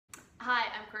Hi,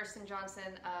 I'm Kirsten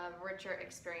Johnson of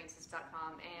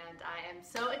richerexperiences.com, and I am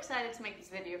so excited to make this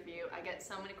video for you. I get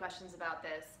so many questions about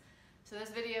this. So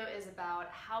this video is about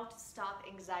how to stop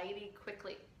anxiety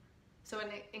quickly. So when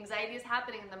anxiety is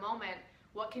happening in the moment,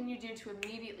 what can you do to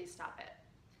immediately stop it?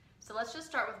 So let's just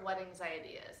start with what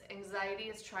anxiety is. Anxiety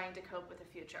is trying to cope with the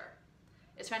future.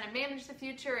 It's trying to manage the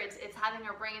future. It's having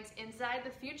our brains inside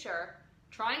the future,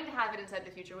 trying to have it inside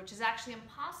the future, which is actually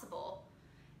impossible.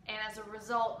 And as a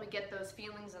result, we get those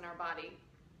feelings in our body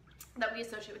that we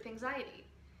associate with anxiety.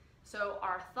 So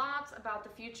our thoughts about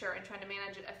the future and trying to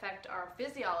manage it affect our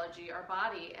physiology, our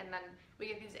body, and then we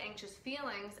get these anxious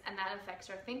feelings, and that affects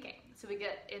our thinking. So we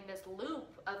get in this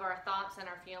loop of our thoughts and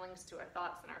our feelings to our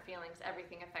thoughts and our feelings,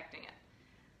 everything affecting it.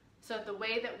 So the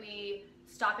way that we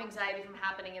stop anxiety from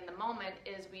happening in the moment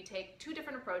is we take two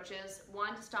different approaches.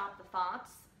 One, to stop the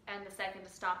thoughts, and the second,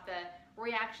 to stop the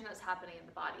reaction that's happening in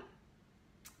the body.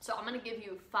 So I'm going to give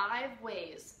you 5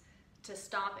 ways to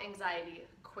stop anxiety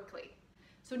quickly.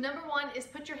 So number 1 is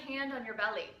put your hand on your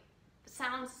belly. It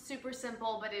sounds super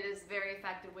simple, but it is a very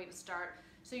effective way to start.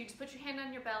 So you just put your hand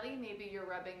on your belly, maybe you're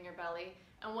rubbing your belly,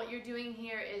 and what you're doing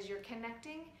here is you're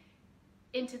connecting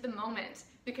into the moment,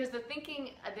 because the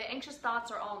anxious thoughts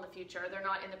are all in the future. They're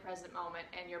not in the present moment,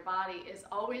 and your body is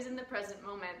always in the present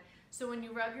moment. So when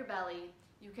you rub your belly,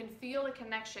 you can feel a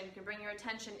connection. You can bring your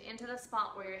attention into the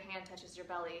spot where your hand touches your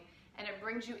belly, and it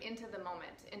brings you into the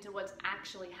moment, into what's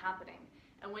actually happening.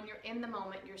 And when you're in the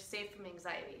moment, you're safe from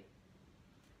anxiety.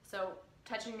 So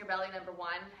touching your belly, number 1.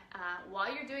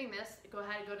 While you're doing this, go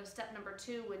ahead and go to step number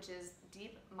 2, which is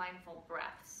deep mindful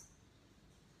breaths.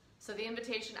 So the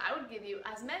invitation, I would give you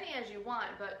as many as you want,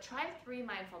 but try 3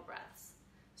 mindful breaths.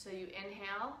 So you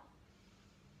inhale,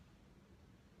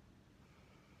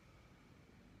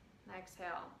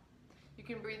 exhale. You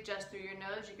can breathe just through your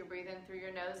nose. You can breathe in through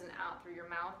your nose and out through your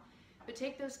mouth. But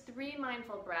take those 3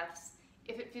 mindful breaths.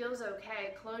 If it feels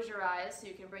okay, close your eyes so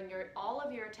you can bring all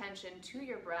of your attention to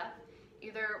your breath,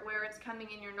 either where it's coming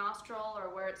in your nostril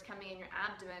or where it's coming in your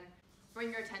abdomen.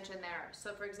 Bring your attention there.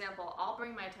 So for example, I'll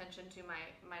bring my attention to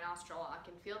my nostril. I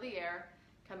can feel the air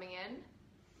coming in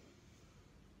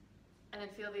and then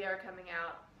feel the air coming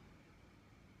out.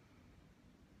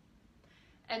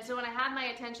 And so when I have my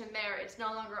attention there, it's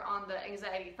no longer on the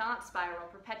anxiety thought spiral,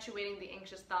 perpetuating the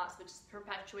anxious thoughts, which is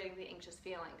perpetuating the anxious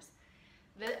feelings.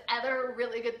 The other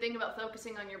really good thing about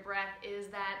focusing on your breath is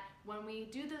that when we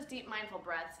do those deep mindful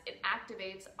breaths, it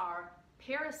activates our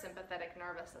parasympathetic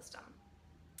nervous system.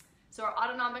 So our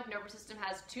autonomic nervous system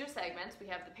has 2 segments. We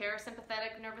have the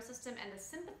parasympathetic nervous system and the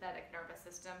sympathetic nervous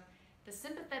system. The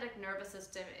sympathetic nervous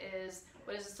system is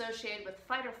what is associated with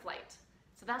fight or flight.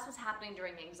 So that's what's happening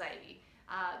during anxiety.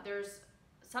 There's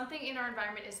something in our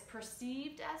environment is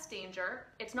perceived as danger.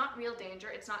 It's not real danger.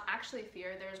 It's not actually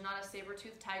fear. There's not a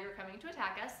saber-toothed tiger coming to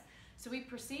attack us. So we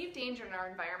perceive danger in our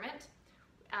environment.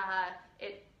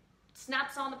 It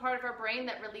snaps on the part of our brain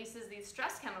that releases these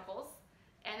stress chemicals,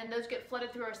 and then those get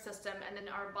flooded through our system, and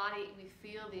then our body, we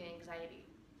feel the anxiety.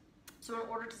 So in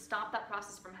order to stop that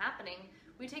process from happening,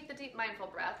 we take the deep mindful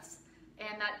breaths,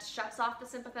 and that shuts off the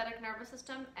sympathetic nervous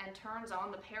system and turns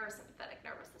on the parasympathetic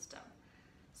nervous system.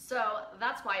 So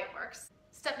that's why it works.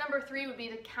 Step number 3 would be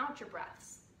to count your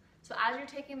breaths. So as you're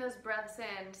taking those breaths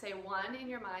in, say 1 in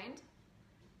your mind,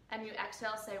 and you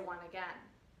exhale, say 1 again.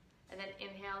 And then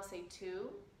inhale, say 2,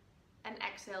 and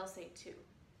exhale, say 2.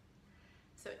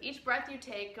 So each breath you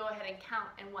take, go ahead and count,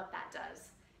 and what that does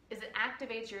is it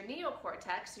activates your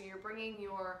neocortex, so you're bringing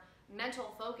your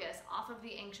mental focus off of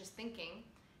the anxious thinking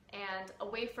and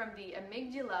away from the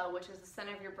amygdala, which is the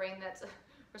center of your brain that's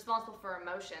responsible for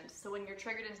emotions. So when you're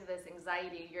triggered into this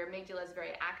anxiety, your amygdala is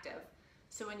very active.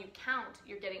 So when you count,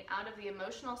 you're getting out of the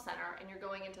emotional center and you're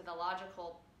going into the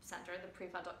logical center, the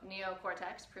prefrontal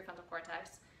cortex.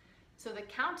 So the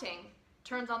counting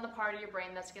turns on the part of your brain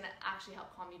that's going to actually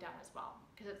help calm you down as well,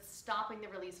 because it's stopping the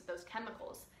release of those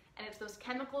chemicals. And it's those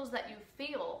chemicals that you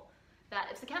feel,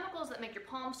 it's the chemicals that make your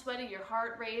palms sweaty, your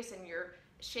heart race, and you're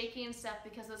shaky and stuff,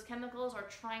 because those chemicals are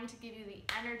trying to give you the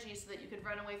energy so that you could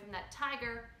run away from that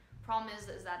tiger. Problem is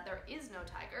that there is no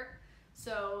tiger.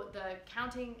 So the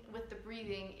counting with the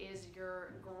breathing is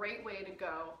your great way to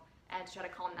go and to try to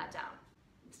calm that down.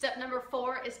 Step number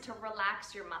 4 is to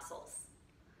relax your muscles.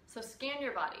 So scan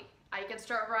your body. You can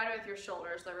start right with your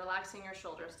shoulders, so relaxing your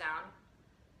shoulders down.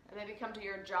 And maybe come to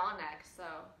your jaw next, so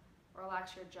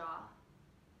relax your jaw.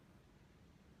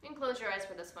 You can close your eyes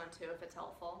for this one too if it's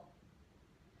helpful.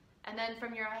 And then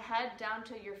from your head down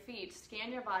to your feet,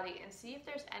 scan your body and see if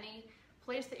there's any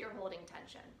place that you're holding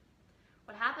tension.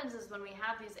 What happens is when we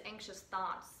have these anxious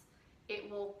thoughts, it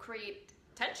will create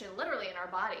tension literally in our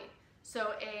body.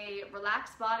 So a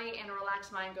relaxed body and a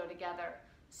relaxed mind go together.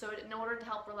 So in order to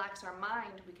help relax our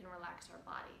mind, we can relax our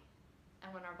body.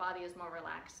 And when our body is more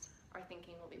relaxed, our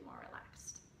thinking will be more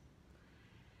relaxed.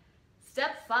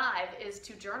 Step 5 is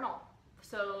to journal.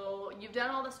 So you've done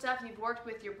all the stuff, you've worked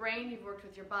with your brain, you've worked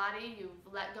with your body,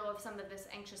 you've let go of some of this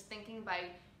anxious thinking by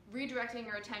redirecting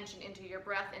your attention into your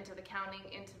breath, into the counting,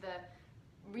 into the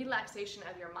relaxation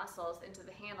of your muscles, into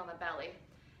the hand on the belly.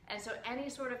 And so any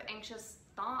sort of anxious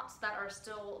thoughts that are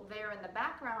still there in the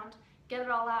background, get it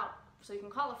all out. So you can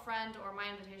call a friend, or my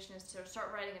invitation is to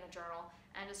start writing in a journal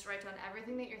and just write down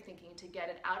everything that you're thinking to get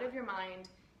it out of your mind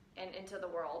and into the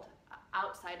world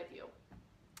outside of you.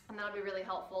 And that'll be really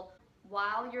helpful.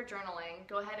 While you're journaling,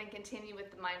 go ahead and continue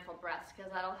with the mindful breaths,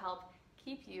 because that'll help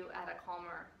keep you at a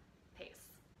calmer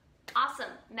pace.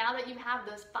 Awesome. Now that you have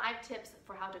those 5 tips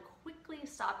for how to quickly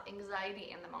stop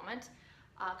anxiety in the moment,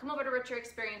 come over to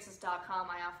richerexperiences.com.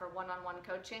 I offer one-on-one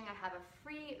coaching. I have a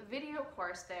free video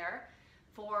course there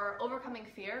for overcoming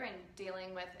fear and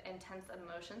dealing with intense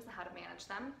emotions, how to manage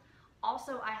them.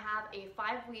 Also, I have a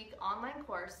 5-week online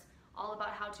course all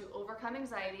about how to overcome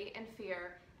anxiety and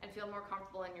fear and feel more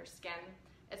comfortable in your skin.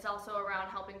 It's also around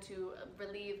helping to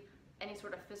relieve any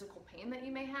sort of physical pain that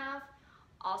you may have.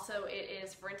 Also, it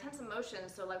is for intense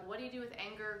emotions. So like, what do you do with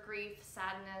anger, grief,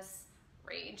 sadness,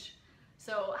 rage?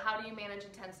 So how do you manage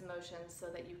intense emotions so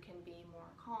that you can be more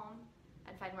calm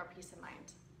and find more peace of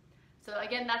mind? So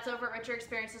again, that's over at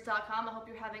richerexperiences.com. I hope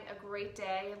you're having a great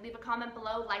day. Leave a comment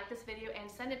below, like this video, and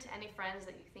send it to any friends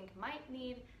that you think might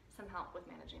need some help with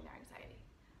managing their anxiety.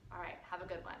 All right, have a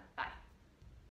good one. Bye.